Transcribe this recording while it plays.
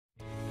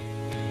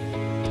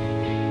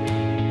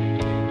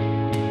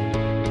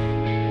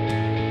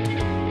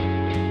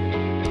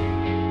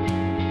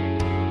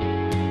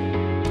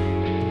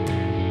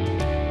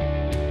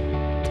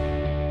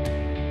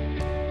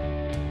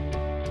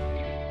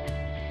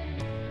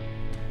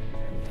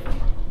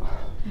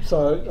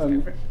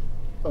So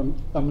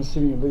I'm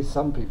assuming at least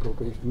some people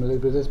will be familiar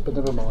with this, but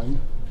never mind.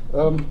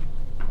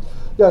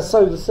 Yeah,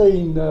 so the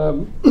scene,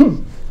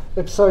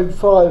 episode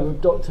 5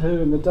 of Doctor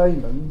Who and the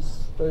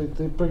Daemons,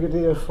 the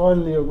Brigadier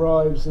finally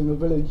arrives in the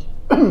village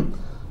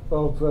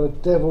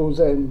of Devil's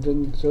End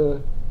and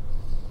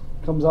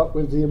comes up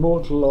with the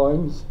immortal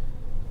lines,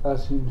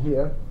 as in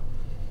here.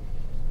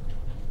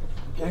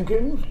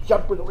 Jenkins,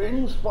 Chap with the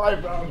wings,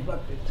 5 rounds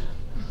left it.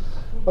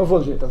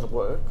 Unfortunately, it doesn't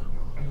work.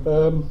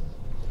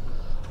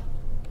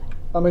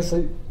 I may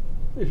say,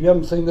 if you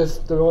haven't seen this,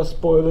 there are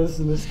spoilers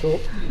in this talk.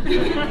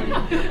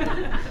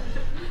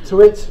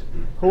 To it,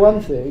 for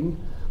one thing,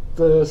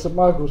 the St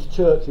Michael's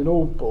Church in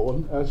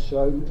Aldbourne, as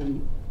shown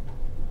in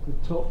the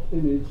top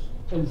image,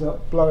 ends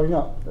up blowing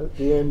up at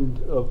the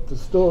end of the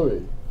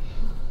story.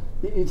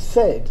 It's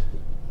said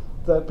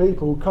that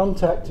people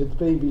contacted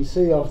the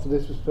BBC after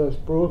this was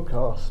first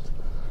broadcast,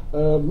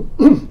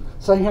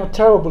 saying how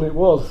terrible it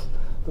was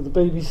that the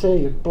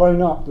BBC had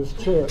blown up this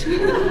church.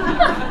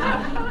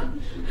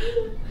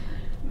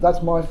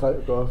 That's my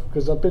photograph,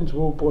 because I've been to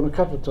Aldbourne a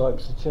couple of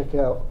times to check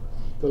out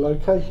the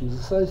locations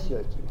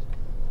associated.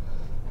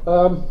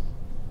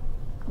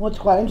 What's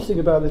quite interesting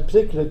about this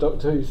particular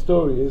Doctor Who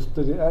story is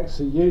that it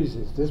actually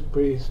uses this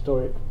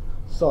prehistoric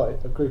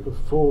site, a group of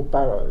 4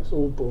 barrows,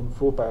 Aldbourne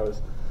 4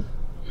 barrows.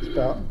 It's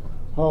about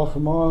half a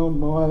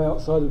mile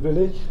outside the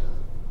village.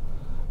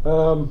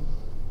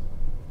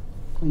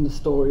 In the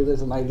story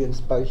there's an alien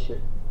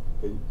spaceship,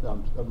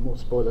 more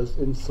spoilers,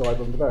 inside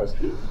on the barrows.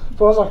 As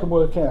far as I can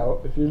work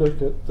out, if you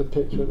look at the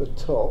picture at the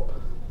top,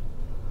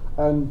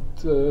 and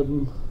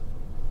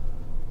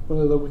one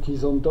of the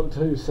wikis on Doctor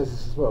Who says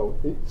this as well,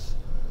 it's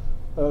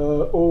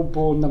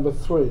Aldbourne number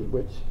 3,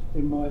 which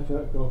in my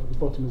photograph at the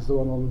bottom is the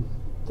one on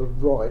the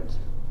right.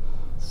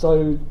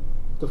 So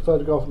the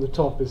photograph at the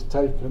top is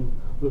taken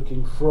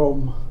looking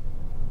from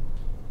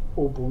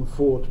Aldbourne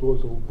 4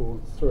 towards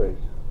Aldbourne 3.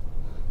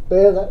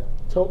 Bear that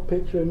top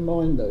picture in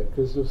mind though,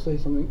 because you'll see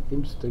something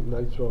interesting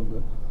later on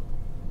that,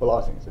 well,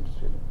 I think it's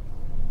interesting.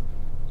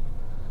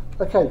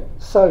 Okay,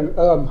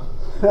 so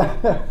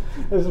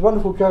there's a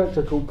wonderful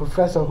character called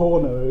Professor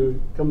Horner who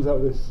comes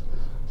out with this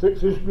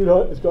 6 inches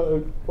behind. It's got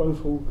a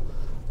wonderful,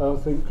 I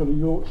think, kind of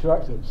Yorkshire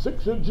accent.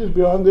 6 inches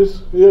behind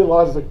this, here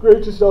lies the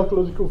greatest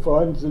archaeological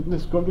finds in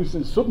this country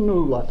since Sudden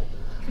Ulat.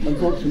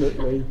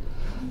 Unfortunately,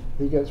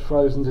 he gets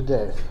frozen to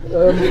death.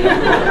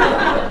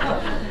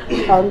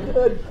 And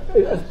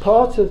as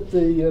part of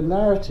the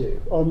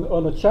narrative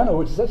on a channel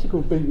which is actually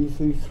called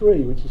BBC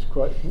 3, which is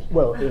quite,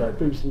 well, you know,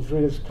 BBC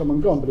 3 has come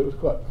and gone, but it was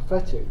quite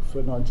prophetic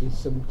for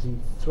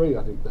 1973,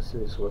 I think the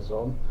series was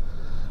on.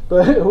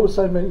 But it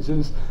also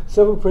mentions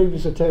several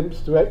previous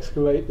attempts to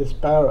excavate this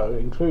barrow,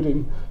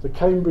 including the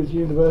Cambridge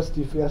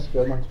University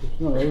fiasco in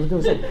 1959. I was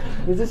going to say,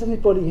 is there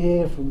anybody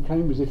here from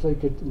Cambridge? If they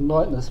could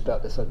enlighten us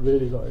about this, I'd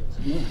really like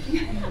to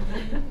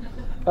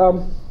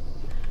know.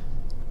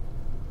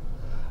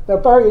 Now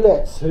Barry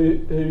Letts,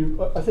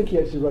 who I think he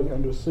actually wrote it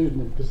under a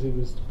pseudonym because he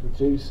was the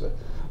producer,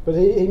 but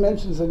he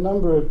mentions a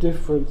number of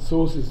different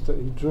sources that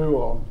he drew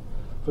on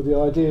for the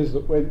ideas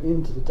that went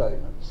into the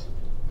Daemons.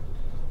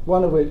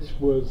 One of which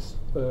was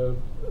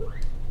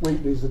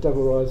Wheatley's The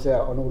Devil Rides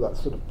Out and all that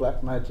sort of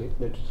black magic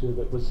literature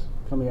that was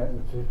coming out in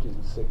the 50s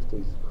and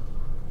 60s.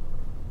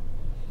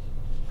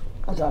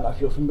 I don't know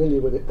if you're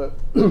familiar with it, but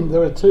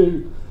there are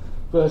 2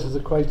 versions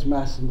of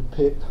Quatermass and the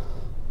Pit.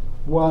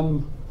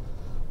 One,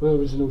 the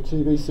original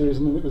TV series,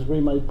 and then it was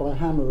remade by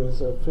Hammer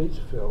as a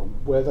feature film,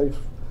 where they've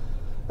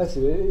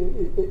actually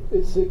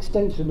it's the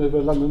extension of a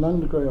London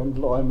Underground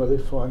line where they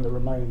find the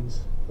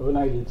remains of an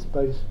alien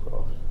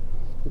spacecraft.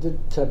 It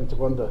did tell me to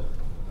wonder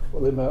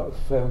what they might have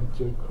found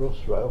during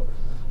Crossrail,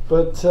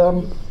 but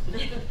so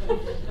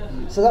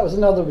that was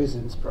another of his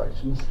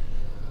inspirations.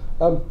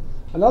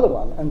 Another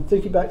one, and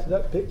thinking back to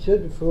that picture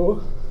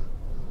before,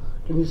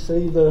 can you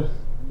see the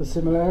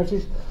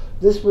similarities?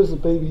 This was the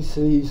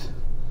BBC's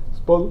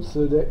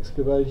sponsored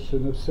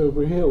excavation of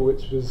Silbury Hill,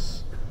 which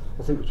was,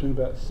 I think, between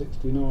about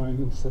 69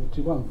 and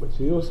 71, which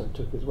he also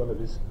took as one of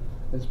his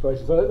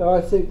inspirations. I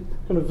think,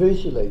 kind of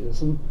visually, there's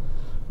some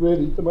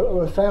really,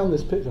 when I found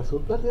this picture, I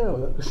thought, bloody hell,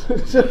 that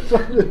was just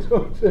like the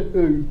Doctor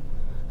Who.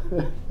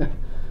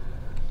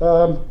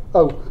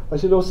 Oh, I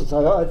should also say,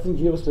 I think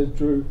he also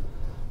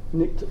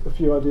nicked a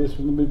few ideas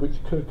from the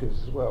Midwich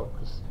Cookers as well,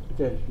 because,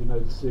 again, if you know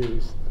the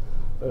series,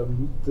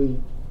 the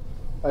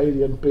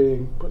alien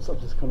being puts up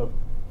this kind of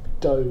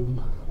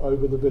dome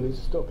over the village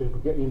to stop people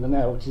getting in and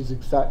out, which is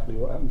exactly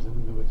what happens in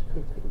the Midwich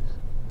Cookers.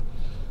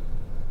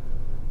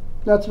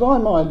 Now, to my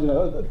mind, you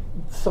know,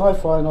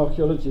 sci-fi and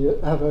archaeology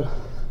have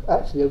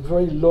actually a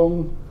very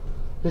long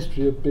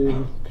history of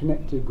being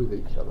connected with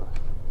each other.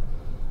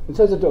 In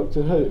terms of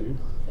Doctor Who,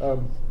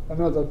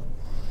 another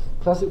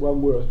classic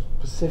one where a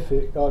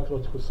specific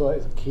archaeological site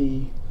is a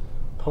key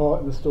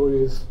part in the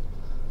story is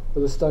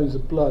the Stones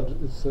of Blood.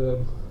 It's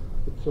the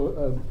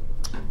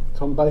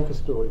Tom Baker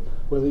story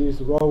where they used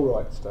the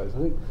Rollright stones. I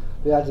think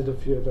they added a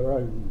few of their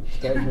own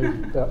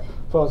stone but as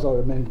far as I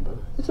remember.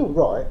 It's all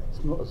right,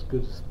 it's not as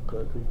good as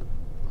poetry, but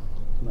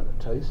it's a matter of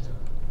taste.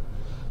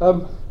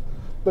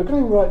 But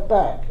going right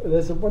back,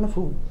 there's a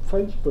wonderful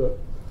French book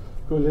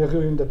called Les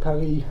Ruines de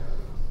Paris,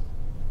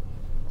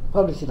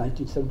 published in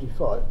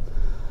 1875,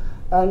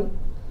 and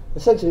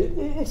essentially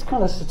it's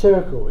kind of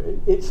satirical.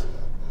 It's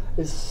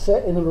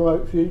set in a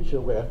remote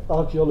future where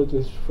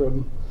archaeologists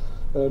from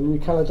New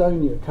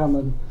Caledonia come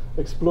and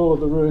explore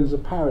the ruins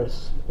of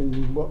Paris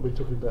in what we're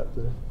talking about,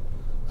 the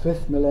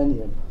 5th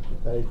millennium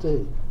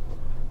AD.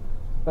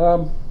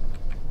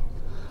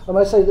 And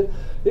I say that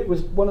it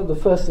was one of the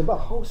first of a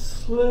whole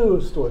slew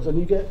of stories, and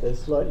you get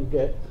this, like you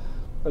get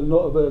a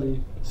lot of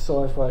early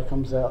sci-fi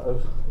comes out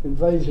of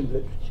invasion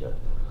literature,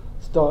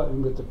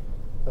 starting with the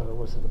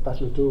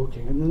Battle of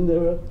Dorking, and then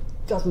there are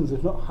dozens,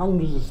 if not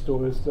hundreds, of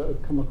stories that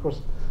have come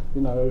across,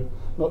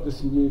 not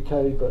just in the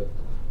UK, but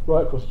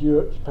right across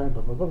Europe, Japan,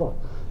 blah, blah, blah, blah.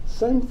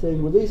 Same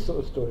thing with these sort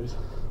of stories.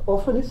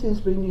 Often it seems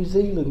to be New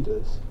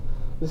Zealanders.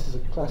 This is a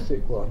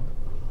classic one,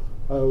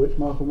 which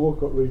Michael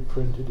Moorcock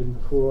reprinted in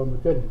Before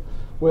Armageddon,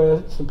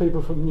 where some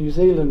people from New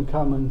Zealand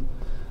come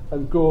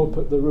and go up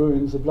at the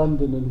ruins of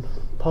London and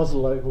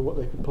puzzle over what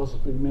they could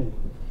possibly mean.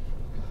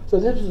 So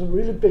this was a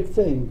really big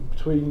thing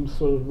between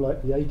sort of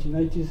like the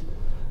 1880s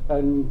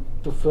and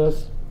the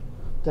first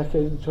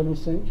decade of the 20th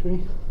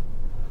century.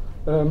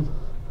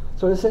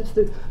 So in a sense,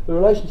 the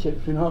relationship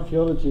between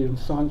archaeology and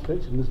science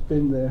fiction has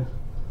been there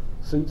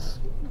since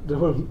there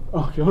was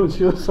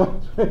archaeology or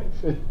science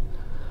fiction.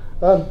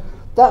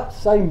 That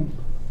same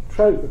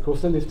trope, of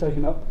course, then is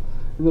taken up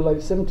in the late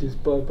 70s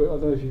by, but I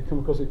don't know if you've come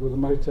across it, called The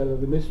Motel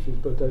of the Mysteries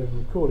by David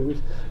McCauley,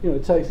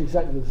 which takes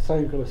exactly the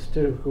same kind of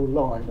satirical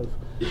line of,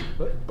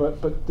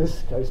 but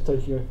this case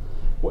taking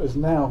what is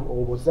now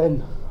or was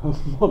then a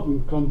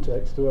modern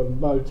context to a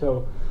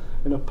motel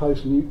in a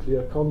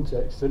post-nuclear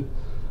context, and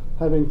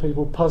having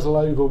people puzzle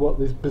over what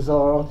these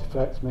bizarre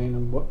artifacts mean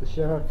and what the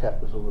shower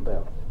cap was all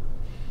about.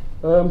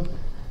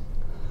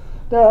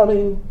 Now, I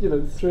mean,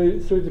 through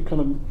the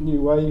kind of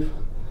new wave,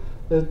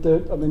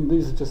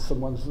 these are just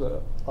some ones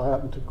that I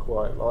happen to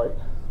quite like,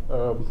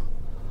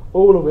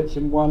 all of which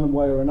in one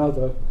way or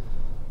another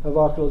have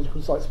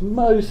archaeological sites.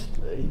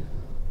 Mostly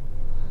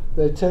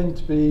they tend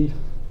to be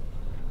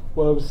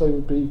what I would say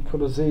would be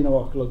kind of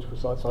xeno-archaeological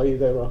sites, i.e.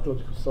 they're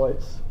archaeological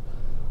sites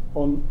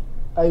on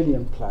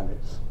alien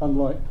planets,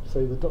 unlike,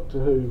 say, the Doctor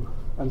Who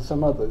and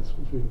some others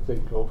which we can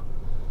think of,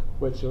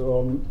 which are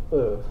on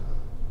Earth.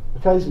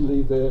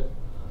 Occasionally they're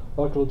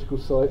archaeological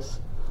sites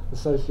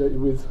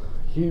associated with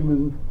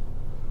human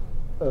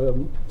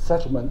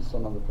settlements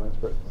on other planets,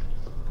 but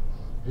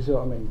you see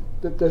what I mean?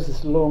 There's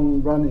this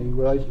long-running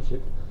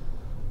relationship,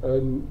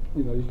 and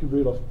you can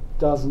read off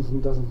dozens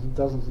and dozens and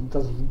dozens and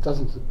dozens and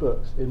dozens of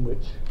books in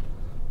which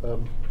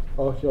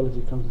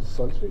archaeology comes into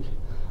science fiction.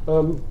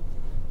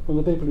 One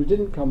of the people who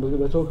didn't come was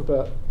going to talk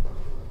about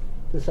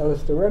this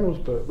Alistair Reynolds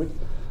book, which,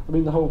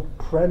 the whole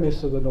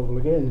premise of the novel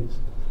again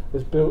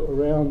is built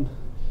around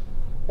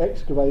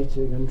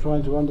excavating and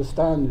trying to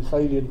understand this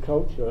alien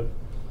culture,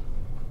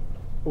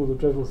 all the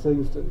dreadful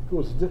things that it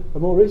causes. A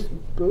more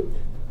recent book,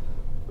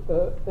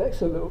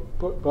 excellent little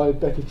book by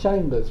Becky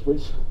Chambers,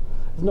 which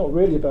is not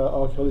really about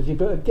archaeology,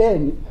 but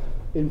again,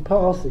 in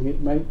passing,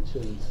 it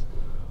mentions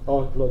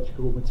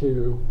archaeological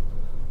material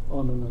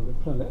on another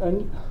planet.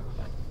 And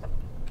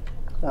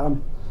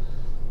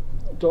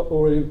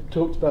already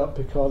talked about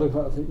Picard.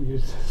 I think you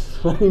used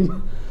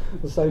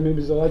the same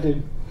image I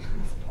did.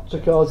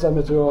 Picard's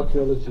amateur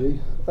archaeology.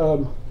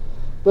 But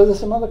there's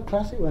some other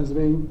classic ones.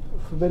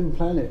 Forbidden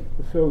Planet,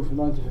 the film from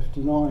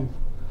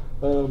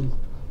 1959.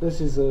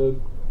 This is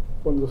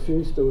one of the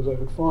few stills I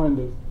could find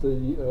of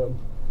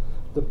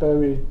the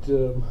buried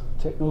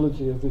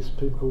technology of this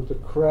people called the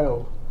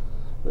Krell,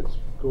 which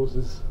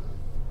causes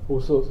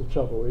all sorts of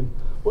trouble in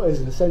what is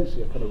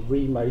essentially a kind of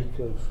remake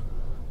of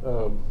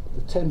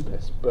The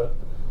Tempest, but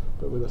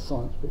with a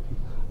science fiction.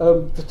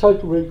 The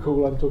Total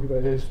Recall I'm talking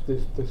about is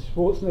the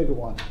Schwarzenegger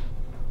one,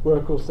 where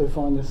of course they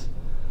find this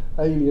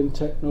alien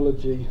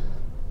technology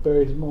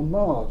buried on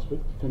Mars,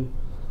 which can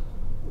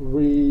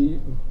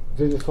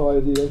revivify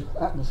the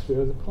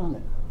atmosphere of the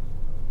planet.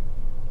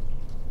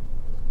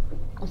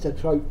 It's a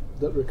trope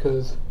that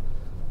recurs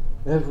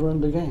ever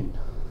and again.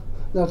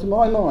 Now, to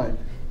my mind,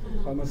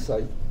 I must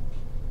say,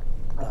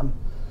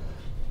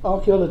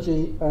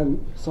 archaeology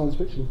and science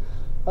fiction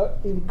are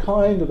in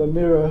kind of a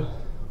mirror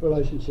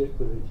relationship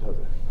with each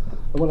other.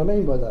 And what I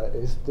mean by that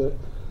is that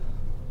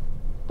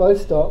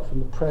both start from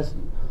the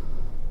present,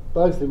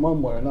 both in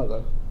one way or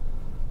another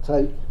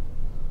take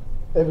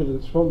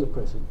evidence from the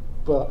present,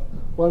 but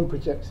one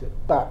projects it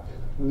back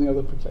and the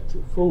other projects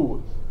it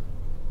forward.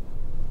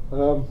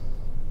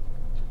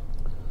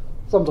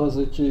 Sometimes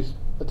they choose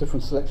a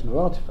different selection of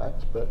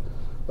artifacts, but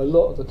a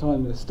lot of the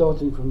time they're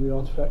starting from the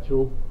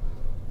artifactual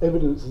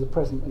evidence of the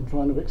present and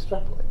trying to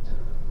extrapolate.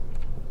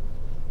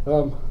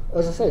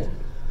 As I said,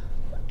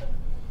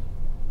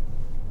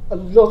 a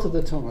lot of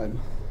the time,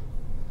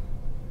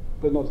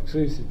 but not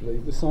exclusively,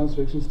 the science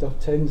fiction stuff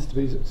tends to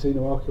be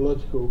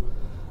xeno-archaeological,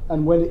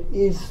 and when it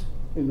is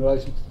in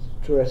relation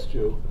to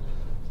terrestrial,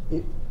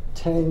 it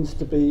tends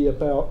to be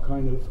about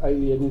kind of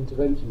alien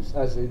interventions,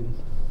 as in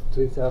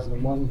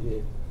 2001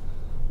 here,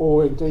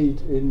 or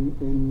indeed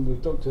in the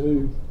Doctor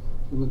Who,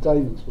 in the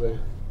Daemons, where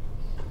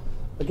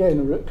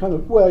again kind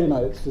of, well, you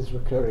know, it's this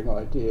recurring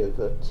idea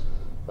that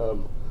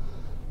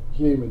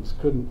humans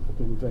couldn't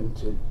have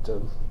invented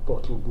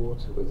bottled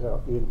water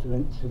without the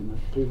intervention of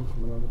people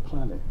from another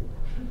planet.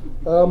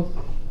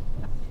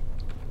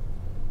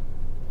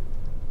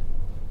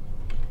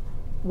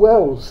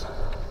 Wells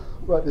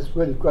wrote this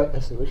really great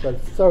essay, which I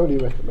thoroughly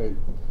recommend.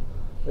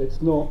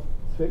 It's not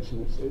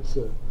fiction, it's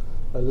a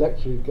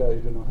lecture he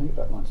gave in, I think,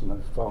 about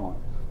 1905.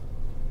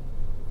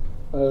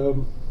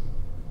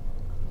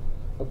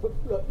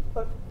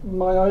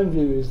 My own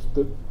view is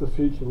that the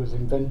future was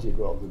invented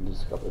rather than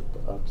discovered,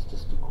 but that's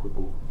just a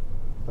quibble.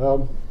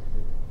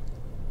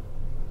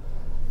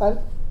 And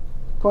the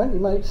point he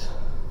makes,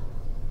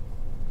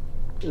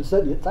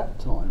 certainly at that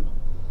time,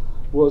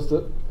 was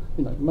that,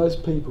 you know,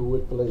 most people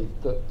would believe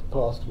that the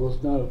past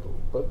was knowable,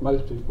 but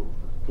most people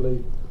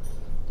believed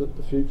that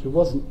the future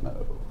wasn't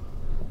knowable.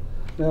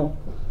 Now,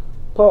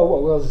 part of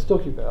what Wells is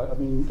talking about, I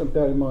mean,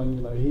 bear in mind,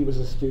 you know, he was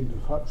a student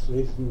of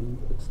Huxley's and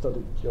had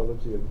studied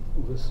geology and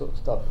all this sort of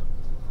stuff,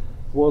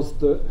 was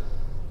that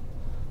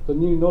the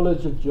new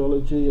knowledge of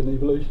geology and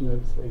evolution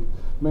and everything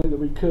meant that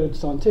we could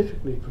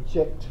scientifically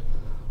project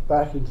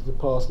back into the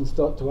past and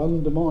start to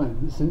undermine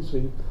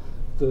essentially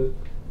the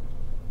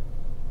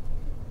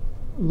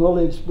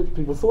knowledge which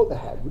people thought they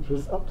had, which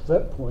was up to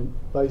that point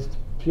based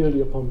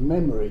purely upon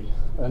memory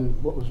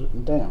and what was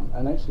written down,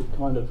 and actually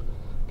kind of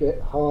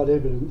get hard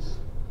evidence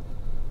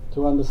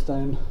to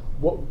understand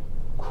what,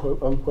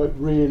 quote unquote,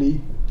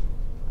 really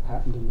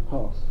happened in the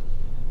past.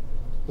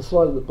 The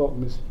slide at the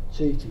bottom is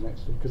cheating,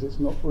 actually, because it's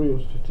not real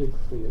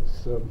stratigraphy.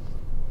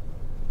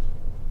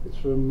 It's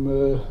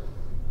from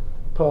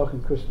Park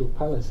and Crystal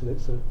Palace, and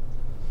it's a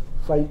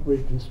fake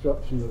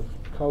reconstruction of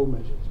coal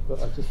measures.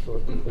 But I just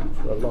thought I'd do it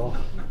for a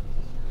laugh.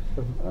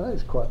 I think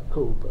it's quite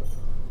cool. But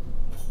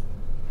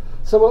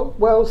so what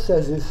Wells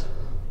says is,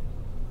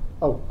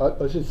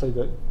 I should say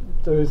that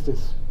there is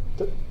this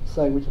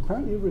saying which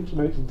apparently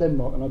originates in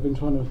Denmark, and I've been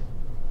trying to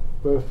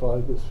verify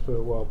this for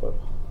a while, but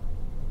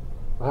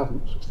I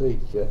haven't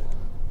succeeded yet.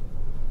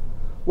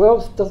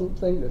 Wells doesn't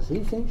think this. He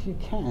thinks you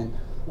can,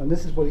 and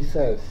this is what he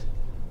says.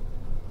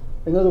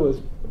 In other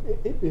words,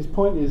 his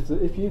point is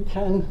that if you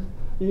can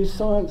use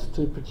science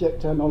to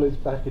project our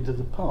knowledge back into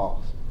the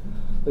past,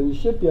 then you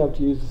should be able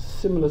to use a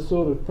similar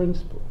sort of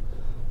principle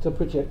to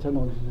project our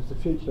knowledge into the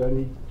future.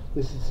 And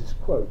this is his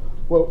quote.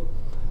 Well,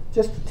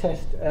 just to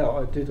test it out,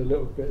 I did a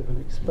little bit of an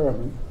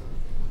experiment,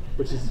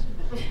 which is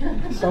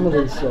some of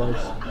these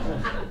slides.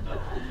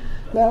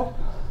 Now,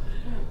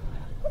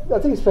 I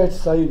think it's fair to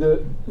say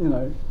that, you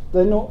know,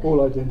 they're not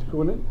all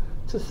identical, and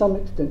to some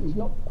extent he's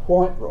not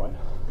quite right.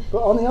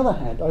 But on the other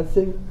hand, I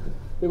think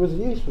it was a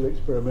useful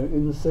experiment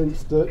in the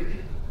sense that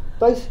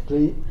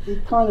basically he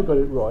kind of got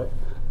it right.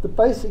 The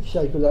basic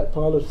shape of that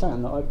pile of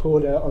sand that I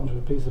poured out onto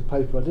a piece of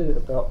paper, I did it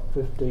about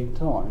 15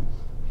 times,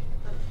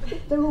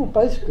 they're all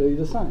basically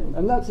the same.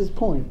 And that's his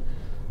point,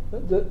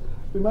 that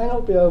we may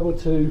not be able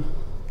to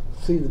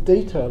see the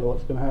detail of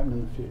what's going to happen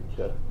in the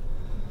future,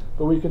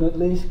 but we can at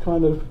least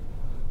kind of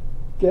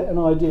get an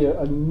idea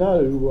and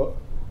know what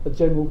a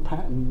general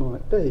pattern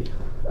might be.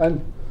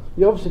 And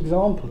the obvious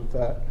example of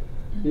that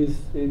is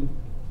in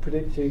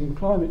predicting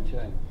climate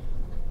change,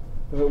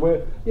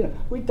 where, you know,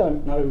 we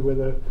don't know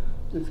whether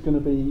it's going to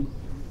be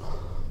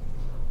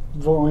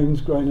vines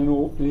growing in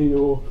Orkney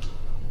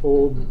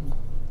or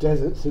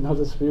deserts in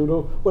Huddersfield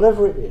or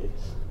whatever it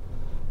is.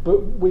 But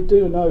we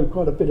do know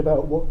quite a bit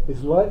about what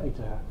is likely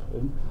to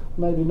happen,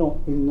 maybe not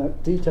in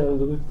that detail of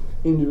the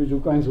individual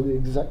grains or the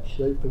exact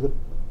shape of the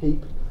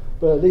heap,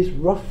 but at least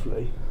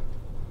roughly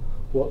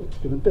what it's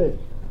going to be.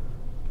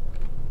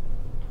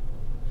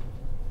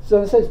 So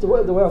in a sense, the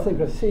way I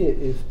think I see it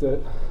is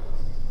that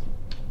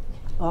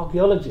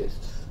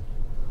archaeologists,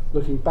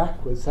 looking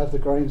backwards, have the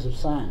grains of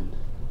sand,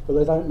 but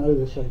they don't know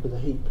the shape of the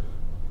heap.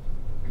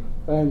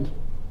 And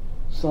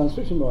science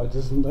fiction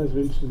writers and those who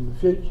are interested in the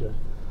future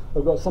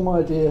have got some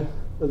idea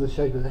of the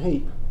shape of the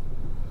heap,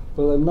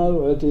 but they have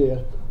no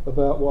idea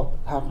about what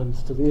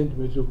happens to the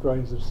individual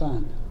grains of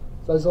sand.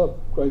 Those are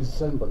grains of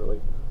sand, by the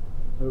way.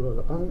 I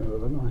think they're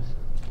rather nice.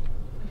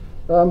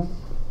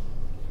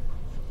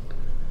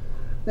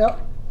 Now,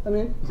 I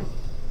mean,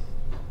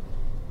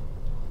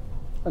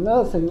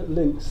 another thing that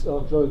links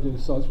archaeology and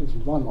science fiction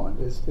to my mind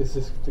is this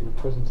thing of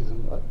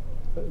presentism.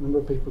 A number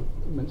of people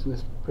mentioned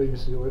this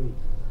previously already.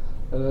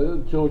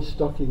 George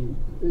Stocking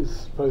is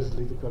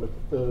supposedly the kind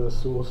of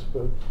source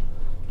for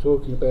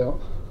talking about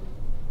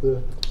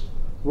the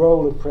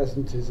role of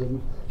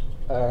presentism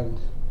and,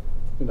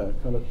 you know,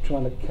 kind of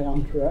trying to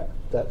counteract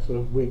that sort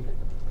of Whig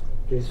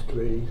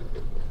history.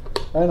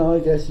 And I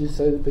guess you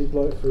say that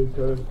people like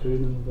Foucault and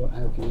Kuhn and what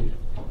have you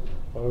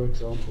are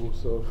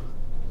examples of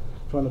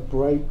trying to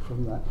break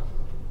from that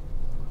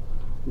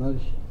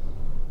notion.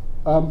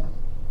 And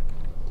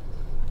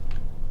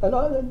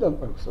I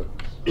don't, sorry,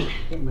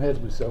 getting ahead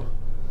of myself.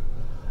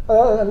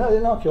 And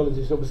in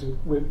archaeology, obviously,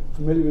 we're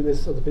familiar with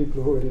this, other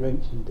people have already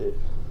mentioned it.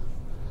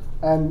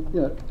 And,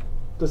 you know,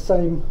 the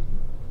same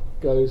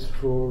goes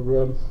for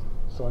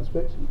science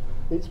fiction.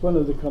 It's one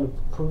of the kind of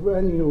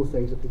perennial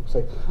things that people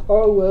say,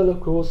 oh, well, of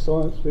course,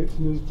 science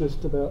fiction is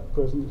just about the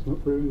present, it's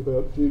not really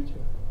about the future.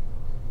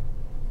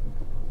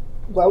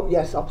 Well,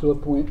 yes, up to a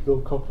point,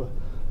 Bill Copper,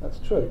 that's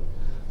true.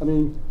 I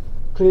mean,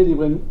 clearly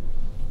when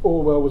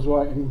Orwell was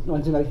writing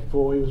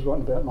 1984, he was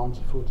writing about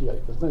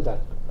 1948, there's no doubt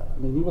about that. I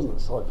mean, he wasn't a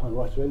sci-fi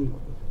writer anyway.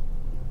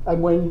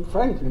 And when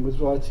Franklin was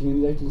writing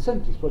in the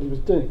 1870s, what he was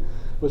doing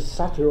was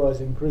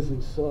satirising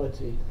prison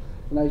society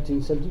in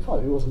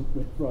 1875. He wasn't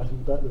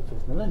writing about the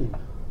fifth millennium.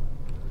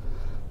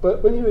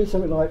 But when you read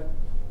something like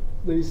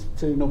these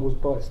two novels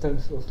by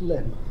Stanislaus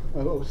Lem,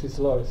 obviously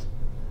Solaris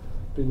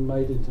been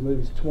made into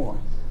movies twice,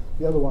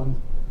 the other one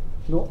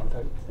not, I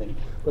don't think,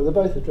 but they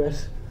both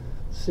address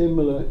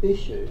similar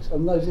issues,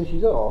 and those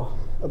issues are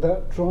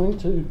about trying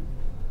to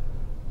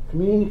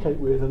communicate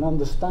with and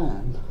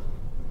understand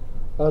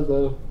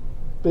other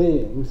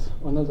beings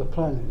on other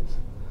planets,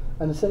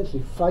 and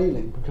essentially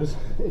failing because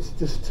it's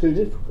just too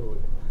difficult.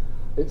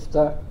 It's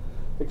that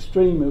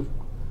extreme of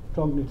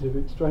cognitive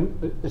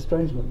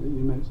estrangement that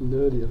you mentioned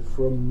earlier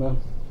from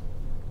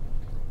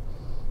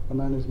a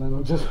man whose name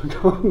I've just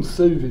forgotten,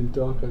 Suvin,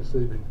 Darko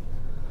Suvin.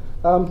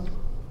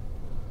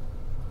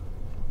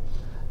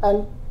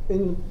 And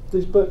in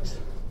these books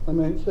I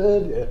mentioned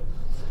earlier,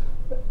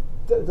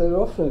 they're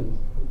often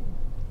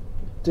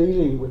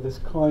dealing with this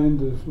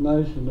kind of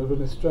notion of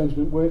an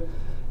estrangement where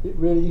it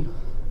really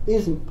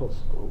isn't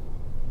possible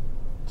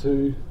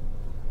to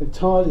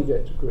entirely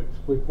get to grips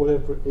with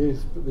whatever it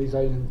is that these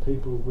alien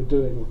people were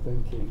doing or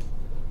thinking,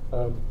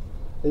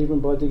 even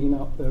by digging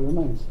up their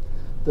remains.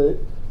 They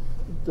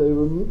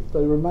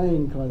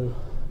remain kind of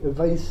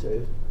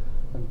evasive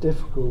and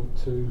difficult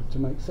to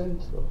make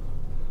sense of,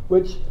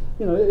 which,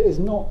 you know, is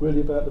not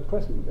really about the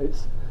present.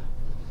 It's,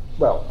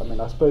 well, I mean,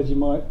 I suppose you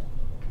might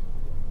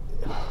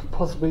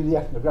possibly the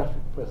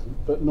ethnographic present,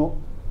 but not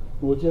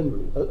more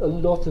generally. A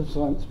lot of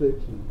science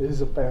fiction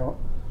is about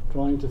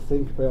trying to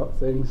think about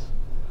things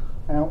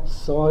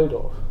outside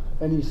of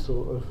any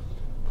sort of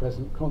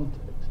present context.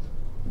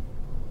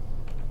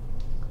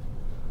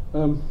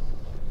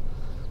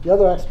 The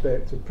other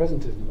aspect of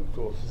presentism, of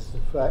course, is the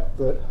fact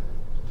that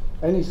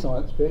any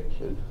science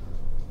fiction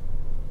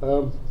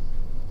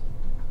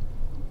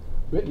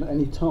written at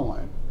any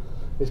time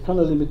is kind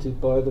of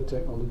limited by the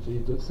technology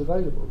that's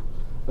available.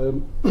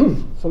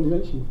 Somebody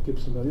mentioned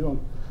Gibson earlier on.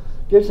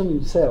 Gibson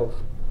himself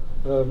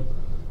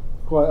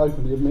quite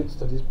openly admits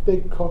that his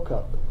big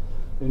cock-up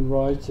in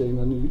writing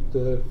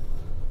the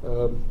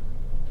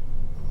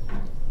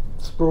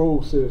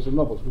Sprawl series of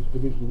novels, which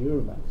begins with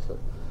Neuromancer,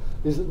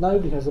 is that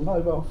nobody has a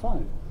mobile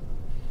phone.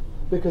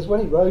 Because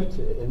when he wrote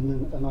it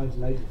in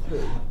 1983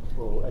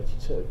 or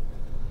 82,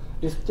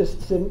 it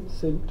just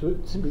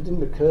simply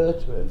didn't occur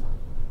to him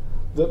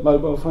that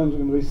mobile phones were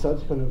going to be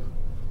such kind of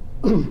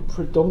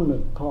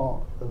predominant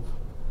part of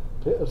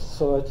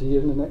society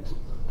in the next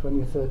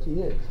 20 or 30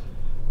 years.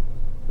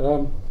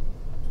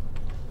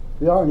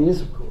 The irony is,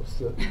 of course,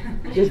 that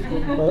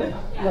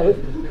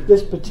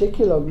this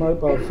particular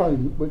mobile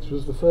phone, which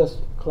was the first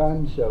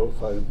clamshell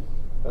phone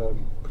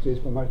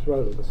produced by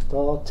Motorola, the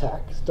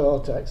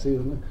StarTAC,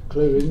 even a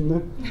clue in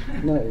the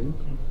name,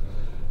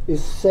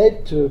 is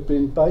said to have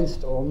been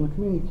based on the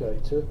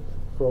communicator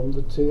from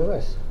the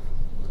TOS.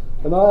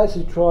 And I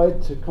actually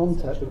tried to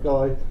contact the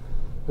guy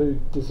who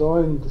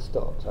designed the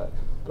StarTAC,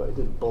 but he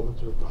didn't bother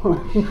to reply.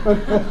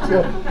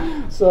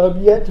 So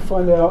I'm yet to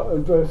find out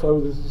and verify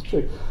whether this is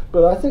true.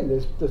 But I think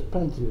there's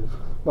plenty of,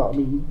 well, I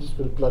mean, you just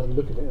got to bloody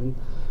look at it and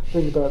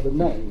think about the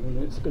name,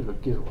 and it's a bit of a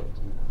giveaway,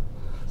 isn't it?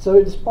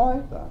 So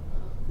despite that,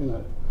 you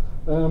know,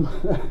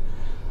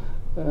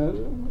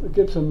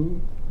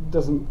 Gibson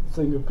doesn't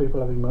think of people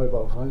having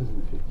mobile phones in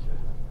the future.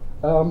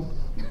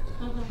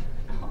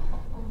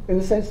 In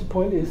a sense, the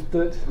point is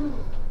that,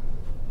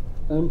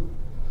 you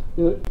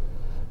know,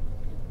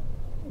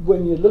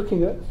 when you're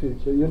looking at the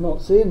future, you're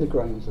not seeing the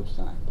grains of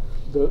sand,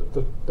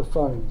 the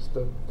phones,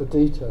 the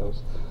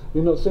details.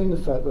 You're not seeing the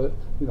fact that,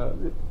 you know,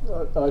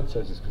 I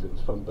chose this because it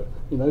was fun, but,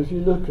 you know, if you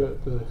look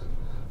at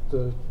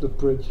the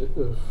bridge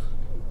of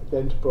the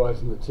Enterprise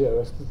and the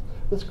TOS,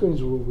 the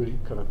screens are all really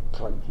kind of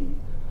clunky,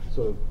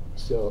 sort of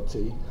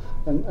CRT,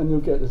 and you'll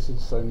get this in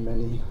so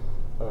many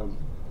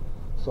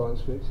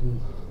science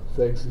fiction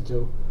things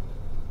until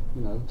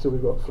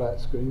we've got flat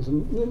screens,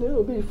 and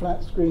it'll be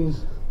flat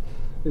screens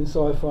in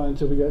sci-fi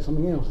until we get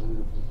something else,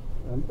 and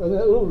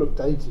it'll all look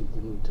dated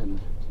in 10,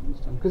 15 years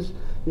time, because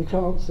you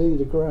can't see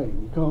the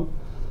grain, you can't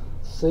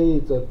see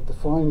the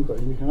fine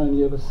grain, you can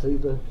only ever see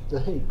the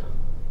heap.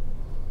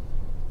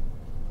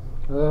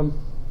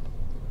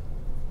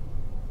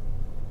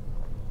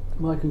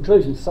 My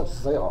conclusions, such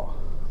as they are,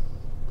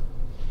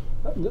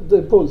 the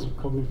importance of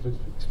cognitive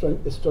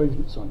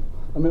estrangement.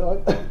 I mean,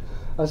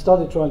 I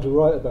started trying to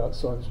write about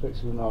science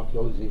fiction and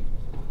archaeology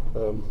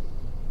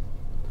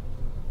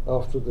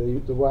after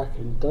the whack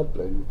in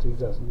Dublin in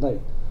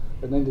 2008,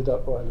 and ended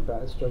up writing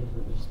about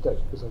estrangement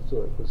instead, because I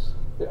thought it was,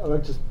 I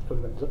just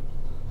kind of ended up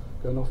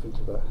going off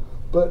into that.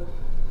 But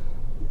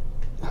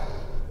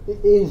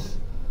it is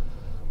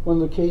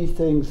one of the key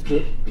things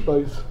that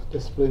both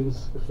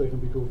disciplines, if they can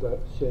be called that,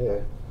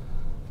 share,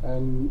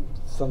 and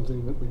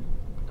something that we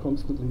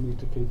constantly need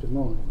to keep in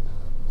mind,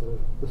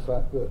 the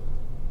fact that,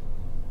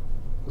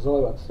 as I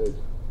once said,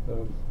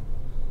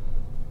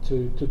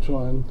 to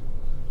try and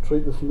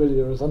treat the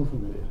familiar as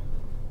unfamiliar.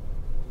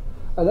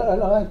 And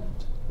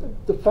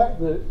the fact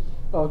that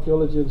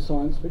archaeology and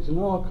science fiction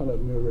are kind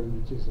of mirror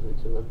images of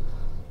each other,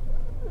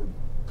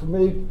 for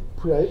me,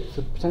 creates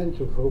a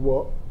potential for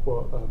what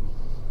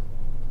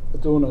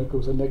Adorno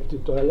calls a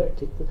negative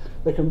dialectic.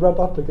 They can rub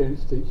up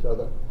against each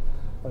other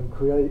and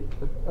create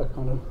a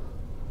kind of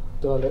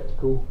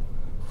dialectical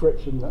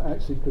friction that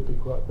actually could be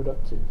quite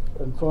productive.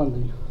 And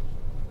finally,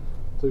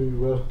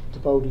 to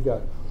boldly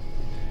go.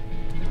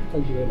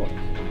 Thank you very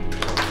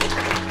much.